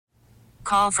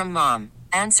Call from mom.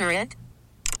 Answer it.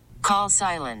 Call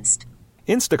silenced.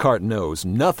 Instacart knows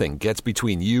nothing gets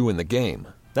between you and the game.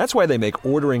 That's why they make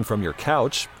ordering from your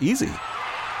couch easy.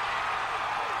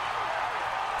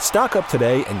 Stock up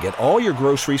today and get all your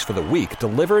groceries for the week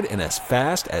delivered in as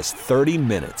fast as 30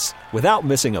 minutes without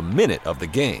missing a minute of the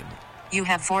game. You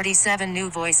have 47 new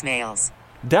voicemails.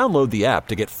 Download the app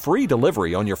to get free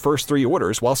delivery on your first 3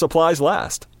 orders while supplies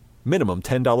last. Minimum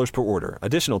 $10 per order.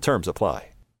 Additional terms apply.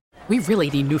 We really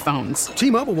need new phones.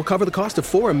 T-Mobile will cover the cost of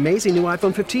 4 amazing new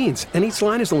iPhone 15s, and each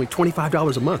line is only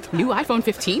 $25 a month. New iPhone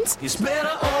 15s? It's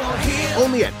better over here.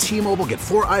 Only at T-Mobile, get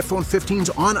 4 iPhone 15s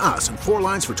on us and 4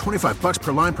 lines for $25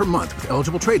 per line per month with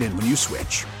eligible trade-in when you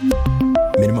switch.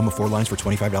 Minimum of 4 lines for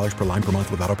 $25 per line per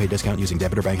month with autopay discount using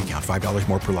debit or bank account. $5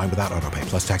 more per line without autopay,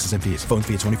 plus taxes and fees. Phone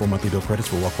fee at 24 monthly bill credits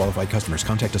for well-qualified customers.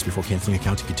 Contact us before canceling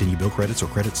account to continue bill credits or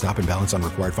credit stop and balance on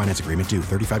required finance agreement due.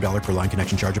 $35 per line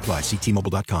connection charge applies. See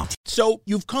T-Mobile.com. So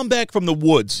you've come back from the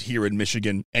woods here in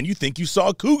Michigan and you think you saw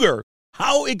a cougar.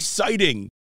 How exciting.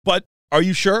 But are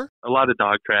you sure? A lot of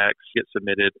dog tracks get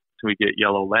submitted. We get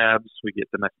yellow labs, we get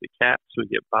domestic cats, we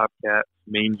get bobcats,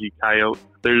 mangy coyote.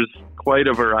 There's quite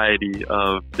a variety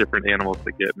of different animals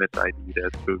that get mis-ID'd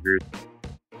as cougars.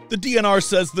 The DNR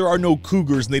says there are no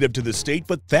cougars native to the state,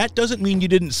 but that doesn't mean you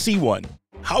didn't see one.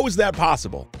 How is that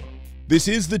possible? This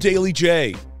is the Daily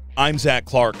J. I'm Zach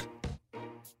Clark.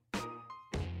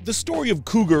 The story of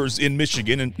cougars in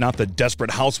Michigan, and not the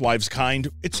Desperate Housewives kind,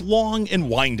 it's long and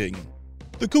winding.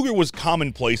 The cougar was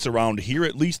commonplace around here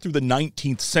at least through the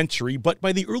 19th century, but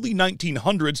by the early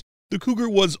 1900s, the cougar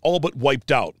was all but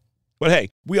wiped out. But hey,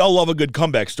 we all love a good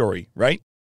comeback story, right?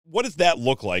 What does that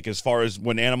look like as far as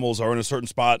when animals are in a certain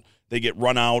spot, they get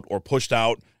run out or pushed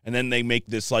out, and then they make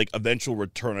this eventual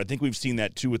return? I think we've seen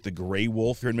that too with the gray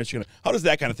wolf here in Michigan. How does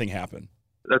that kind of thing happen?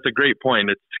 That's a great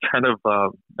point. It's kind of,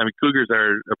 cougars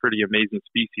are a pretty amazing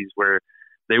species where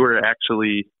they were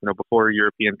actually, before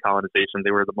European colonization,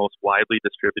 they were the most widely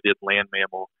distributed land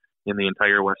mammal in the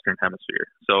entire Western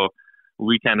Hemisphere. So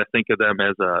we kind of think of them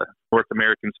as a North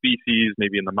American species,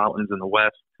 maybe in the mountains in the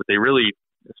West, but they really,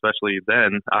 especially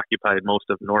then, occupied most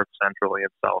of North, Central, and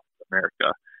South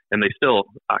America. And they still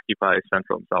occupy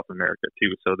Central and South America,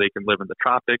 too. So they can live in the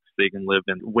tropics. They can live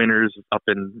in winters up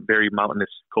in very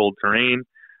mountainous, cold terrain.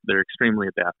 They're extremely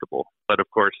adaptable. But, of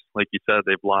course, like you said,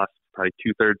 they've lost probably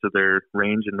 2/3 of their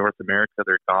range in North America.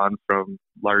 They're gone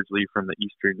largely from the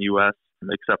eastern U.S.,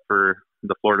 except for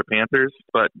the Florida Panthers.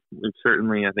 But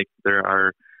certainly, I think there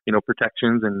are,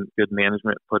 protections and good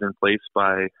management put in place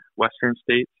by Western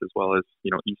states as well as,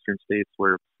 Eastern states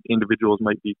where individuals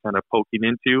might be kind of poking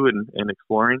into and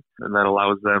exploring. And that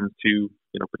allows them to,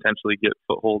 potentially get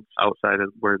footholds outside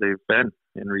of where they've been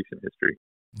in recent history.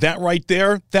 That right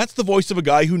there, that's the voice of a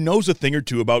guy who knows a thing or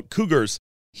two about cougars.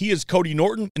 He is Cody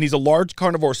Norton, and he's a large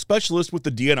carnivore specialist with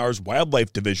the DNR's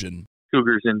Wildlife Division.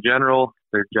 Cougars in general,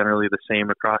 they're generally the same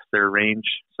across their range.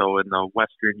 So in the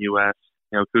western U.S.,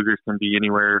 cougars can be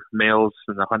anywhere, males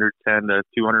in the 110 to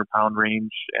 200 pound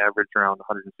range, average around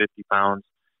 150 pounds.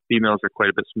 Females are quite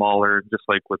a bit smaller, just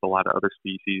like with a lot of other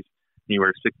species,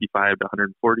 anywhere 65 to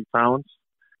 140 pounds.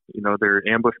 They're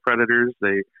ambush predators.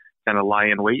 They kind of lie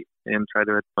in wait and try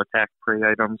to attack prey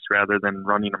items rather than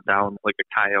running them down like a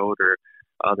coyote or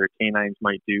other canines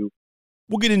might do.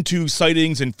 We'll get into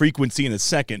sightings and frequency in a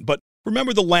second, but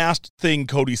remember the last thing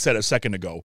Cody said a second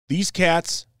ago. These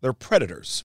cats, they're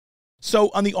predators. So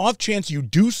on the off chance you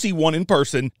do see one in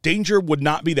person, danger would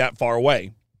not be that far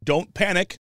away. Don't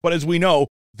panic, but as we know,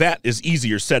 that is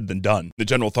easier said than done. The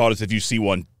general thought is if you see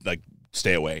one,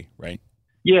 stay away, right?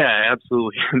 Yeah,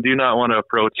 absolutely. Do not want to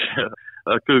approach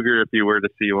a cougar if you were to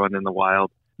see one in the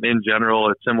wild. In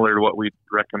general, it's similar to what we'd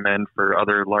recommend for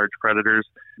other large predators.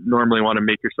 Normally want to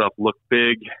make yourself look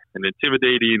big and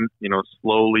intimidating,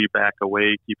 slowly back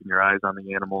away, keeping your eyes on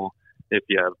the animal. If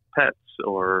you have pets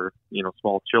or,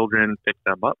 small children, pick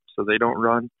them up so they don't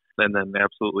run, and then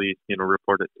absolutely,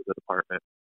 report it to the department.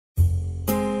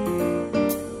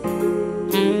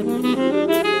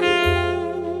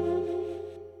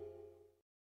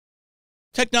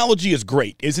 Technology is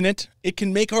great, isn't it? It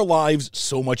can make our lives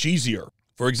so much easier.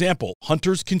 For example,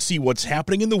 hunters can see what's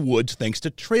happening in the woods thanks to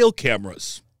trail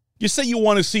cameras. You say you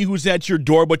want to see who's at your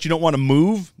door, but you don't want to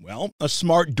move? Well, a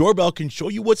smart doorbell can show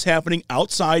you what's happening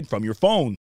outside from your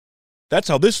phone. That's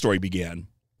how this story began.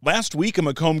 Last week, a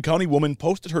Macomb County woman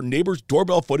posted her neighbor's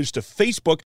doorbell footage to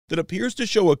Facebook that appears to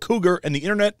show a cougar, and the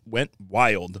internet went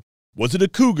wild. Was it a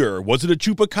cougar? Was it a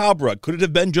chupacabra? Could it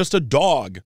have been just a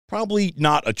dog? Probably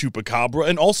not a chupacabra,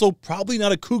 and also probably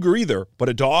not a cougar either, but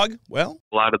a dog? Well,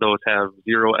 a lot of those have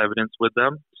zero evidence with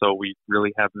them, so we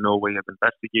really have no way of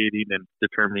investigating and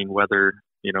determining whether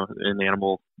an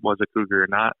animal was a cougar or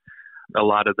not. A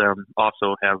lot of them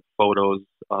also have photos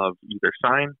of either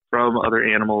sign from other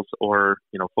animals or,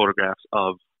 photographs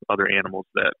of other animals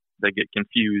that get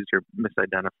confused or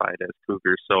misidentified as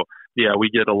cougars. So yeah, we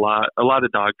get a lot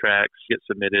of dog tracks get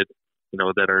submitted,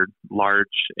 that are large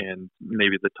and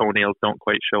maybe the toenails don't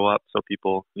quite show up. So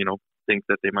people, think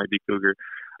that they might be cougar.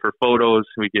 For photos,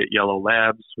 we get yellow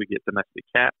labs, we get domestic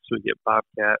cats, we get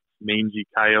bobcats, mangy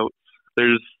coyotes.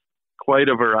 There's quite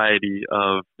a variety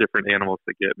of different animals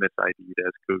that get mis-ID'd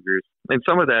as cougars. And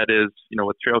some of that is,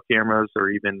 with trail cameras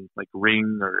or even like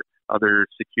Ring or other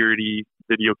security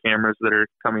video cameras that are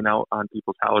coming out on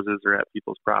people's houses or at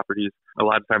people's properties. A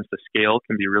lot of times the scale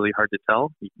can be really hard to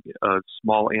tell. A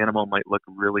small animal might look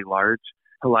really large.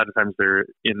 A lot of times they're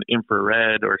in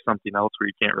infrared or something else where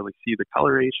you can't really see the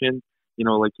coloration,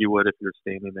 like you would if you're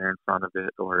standing there in front of it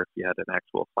or if you had an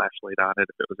actual flashlight on it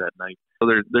if it was at night. So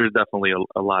there's definitely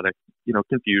a lot of,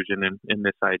 confusion in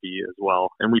mis-ID as well.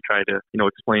 And we try to,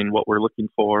 explain what we're looking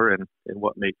for and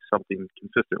what makes something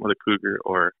consistent with a cougar,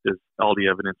 or is all the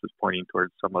evidence is pointing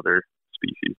towards some other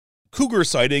species. Cougar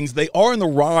sightings, they are on the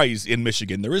rise in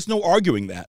Michigan. There is no arguing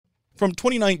that. From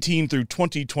 2019 through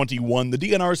 2021, the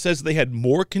DNR says they had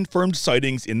more confirmed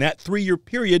sightings in that 3-year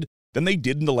period than they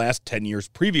did in the last 10 years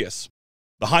previous.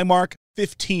 The high mark,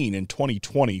 15 in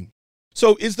 2020.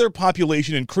 So is their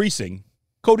population increasing?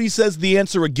 Cody says the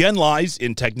answer again lies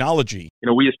in technology.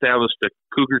 We established a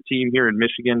cougar team here in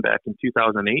Michigan back in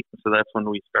 2008. So that's when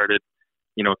we started,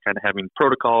 kind of having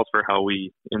protocols for how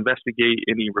we investigate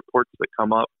any reports that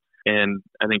come up. And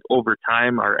I think over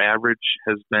time, our average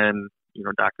has been,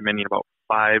 documenting about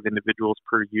 5 individuals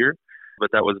per year.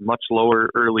 But that was much lower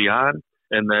early on.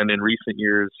 And then in recent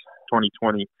years,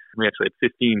 2020, we actually had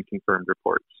 15 confirmed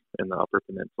reports in the Upper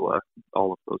Peninsula.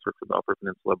 All of those were from the Upper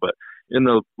Peninsula. But in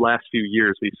the last few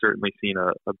years, we've certainly seen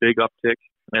a big uptick.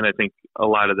 And I think a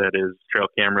lot of that is trail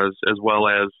cameras as well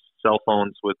as cell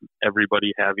phones, with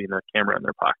everybody having a camera in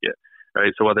their pocket,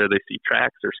 right? So whether they see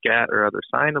tracks or scat or other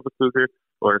sign of a cougar,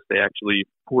 or if they actually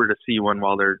were to see one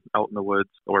while they're out in the woods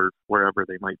or wherever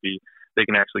they might be, they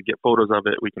can actually get photos of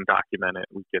it. We can document it.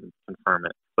 We can confirm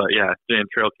it. But yeah, and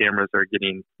trail cameras are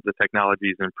getting, the technology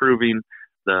is improving.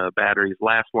 The batteries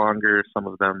last longer. Some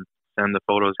of them send the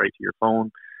photos right to your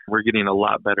phone. We're getting a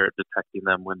lot better at detecting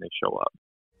them when they show up.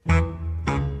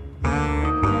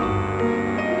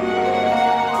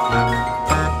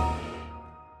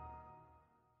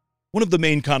 One of the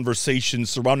main conversations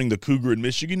surrounding the cougar in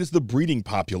Michigan is the breeding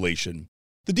population.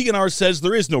 The DNR says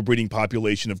there is no breeding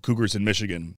population of cougars in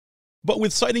Michigan. But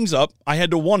with sightings up, I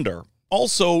had to wonder.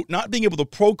 Also, not being able to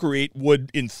procreate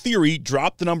would, in theory,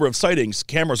 drop the number of sightings,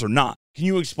 cameras or not. Can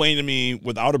you explain to me,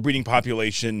 without a breeding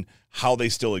population, how they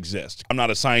still exist? I'm not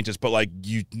a scientist, but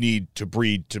you need to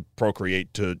breed to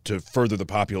procreate to further the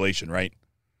population, right?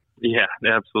 Yeah,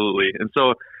 absolutely. And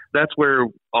so that's where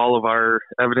all of our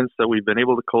evidence that we've been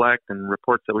able to collect and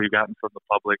reports that we've gotten from the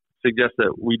public suggest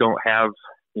that we don't have,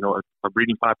 a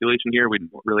breeding population here. We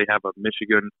don't really have a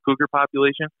Michigan cougar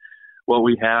population. What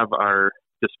we have are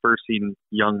dispersing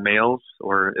young males,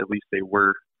 or at least they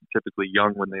were typically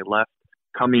young when they left,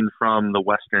 coming from the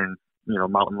western,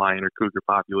 mountain lion or cougar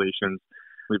populations.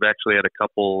 We've actually had a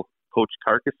couple poached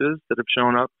carcasses that have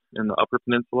shown up in the Upper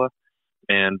Peninsula,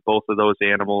 and both of those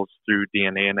animals, through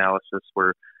DNA analysis,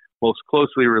 were most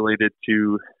closely related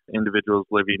to individuals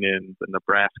living in the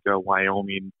Nebraska,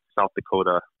 Wyoming, South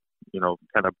Dakota,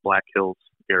 kind of Black Hills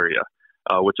area,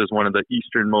 which is one of the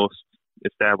easternmost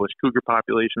established cougar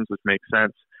populations, which makes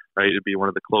sense, right? It'd be one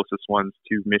of the closest ones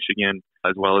to Michigan,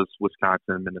 as well as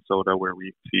Wisconsin and Minnesota, where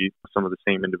we see some of the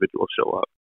same individuals show up.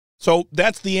 So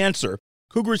that's the answer.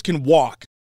 Cougars can walk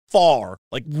far,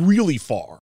 really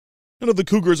far. None of the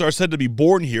cougars are said to be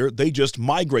born here. They just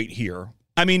migrate here.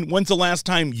 I mean, when's the last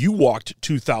time you walked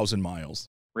 2,000 miles?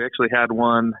 We actually had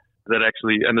one that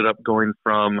actually ended up going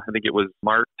from, I think it was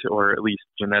marked or at least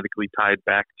genetically tied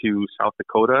back to South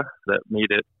Dakota, that made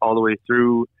it all the way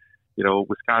through,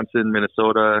 Wisconsin,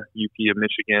 Minnesota, UP of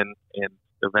Michigan, and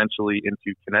eventually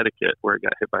into Connecticut, where it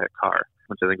got hit by a car,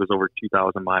 which I think was over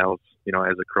 2,000 miles,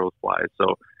 as a crow flies.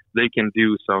 So they can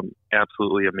do some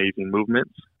absolutely amazing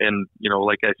movements. And,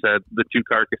 like I said, the 2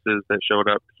 carcasses that showed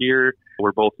up here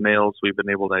were both males. We've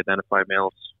been able to identify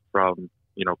males from,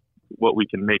 what we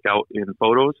can make out in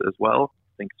photos as well,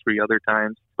 I think 3 other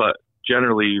times. But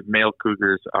generally, male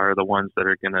cougars are the ones that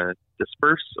are going to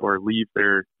disperse or leave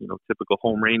their, typical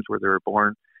home range where they were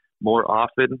born more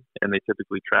often, and they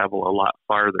typically travel a lot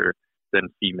farther than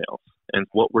females. And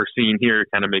what we're seeing here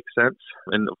kind of makes sense.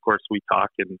 And of course, we talk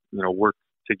and, work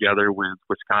together with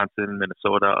Wisconsin,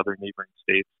 Minnesota, other neighboring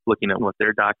states, looking at what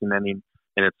they're documenting.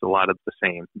 and it's a lot of the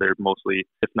same. They're mostly,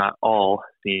 if not all,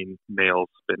 seen males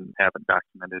and haven't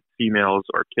documented females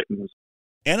or kittens.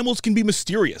 Animals can be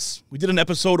mysterious. We did an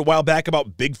episode a while back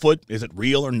about Bigfoot. Is it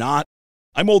real or not?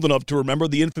 I'm old enough to remember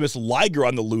the infamous liger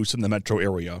on the loose in the metro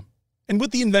area. And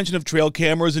with the invention of trail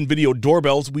cameras and video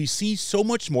doorbells, we see so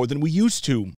much more than we used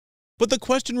to. But the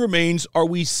question remains, are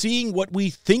we seeing what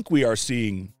we think we are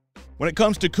seeing? When it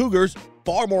comes to cougars,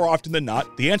 far more often than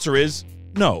not, the answer is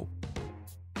no.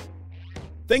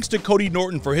 Thanks to Cody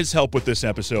Norton for his help with this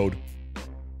episode.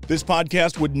 This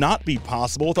podcast would not be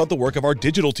possible without the work of our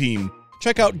digital team.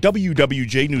 Check out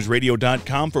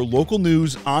wwjnewsradio.com for local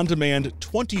news on demand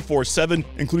 24/7,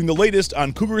 including the latest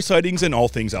on cougar sightings and all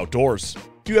things outdoors.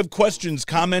 If you have questions,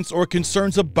 comments, or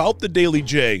concerns about the Daily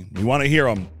J, we want to hear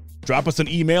them. Drop us an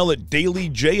email at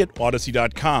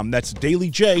dailyj@audacy.com. That's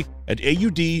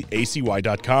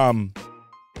dailyj@audacy.com.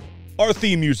 Our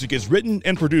theme music is written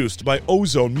and produced by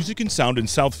Ozone Music and Sound in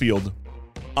Southfield.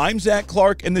 I'm Zach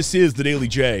Clark, and this is the Daily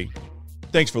J.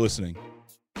 Thanks for listening.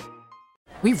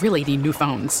 We really need new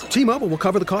phones. T-Mobile will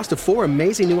cover the cost of 4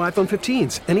 amazing new iPhone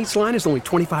 15s, and each line is only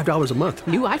 $25 a month.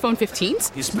 New iPhone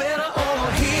 15s? It's better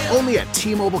over here. Only at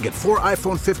T-Mobile, get 4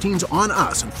 iPhone 15s on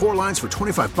us and 4 lines for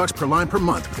 $25 per line per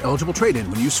month with eligible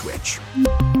trade-in when you switch.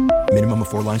 Minimum of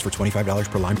 4 lines for $25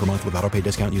 per line per month with autopay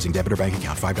discount using debit or bank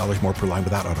account. $5 more per line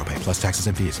without autopay, plus taxes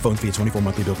and fees. Phone fee at 24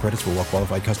 monthly bill credits for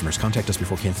well-qualified customers. Contact us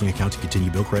before canceling account to continue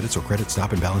bill credits or credit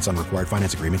stop and balance on required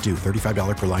finance agreement due.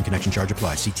 $35 per line connection charge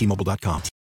applies. See T-Mobile.com.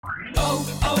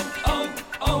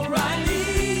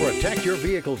 O'Reilly. Protect your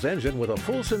vehicle's engine with a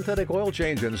full synthetic oil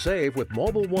change and save with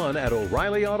Mobil 1 at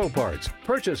O'Reilly Auto Parts.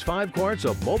 Purchase 5 quarts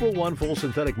of Mobil 1 full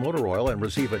synthetic motor oil and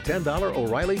receive a $10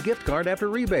 O'Reilly gift card after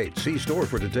rebate. See store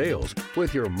for details.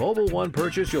 With your Mobil 1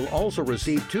 purchase, you'll also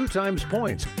receive 2 times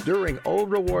points during O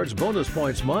Rewards Bonus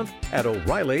Points Month at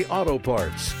O'Reilly Auto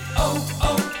Parts.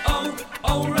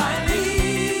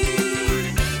 O'Reilly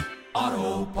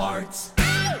Auto Parts.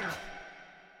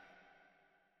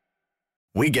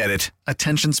 We get it.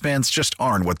 Attention spans just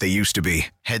aren't what they used to be.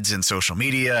 Heads in social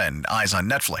media and eyes on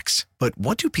Netflix. But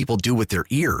what do people do with their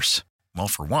ears? Well,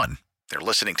 for one, they're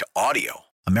listening to audio.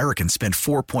 Americans spend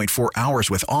 4.4 hours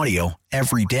with audio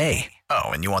every day. Oh,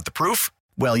 and you want the proof?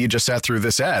 Well, you just sat through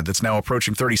this ad that's now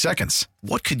approaching 30 seconds.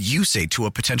 What could you say to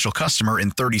a potential customer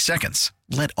in 30 seconds?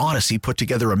 Let Odyssey put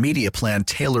together a media plan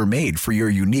tailor-made for your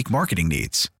unique marketing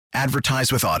needs.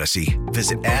 Advertise with Odyssey.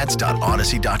 Visit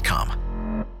ads.odyssey.com.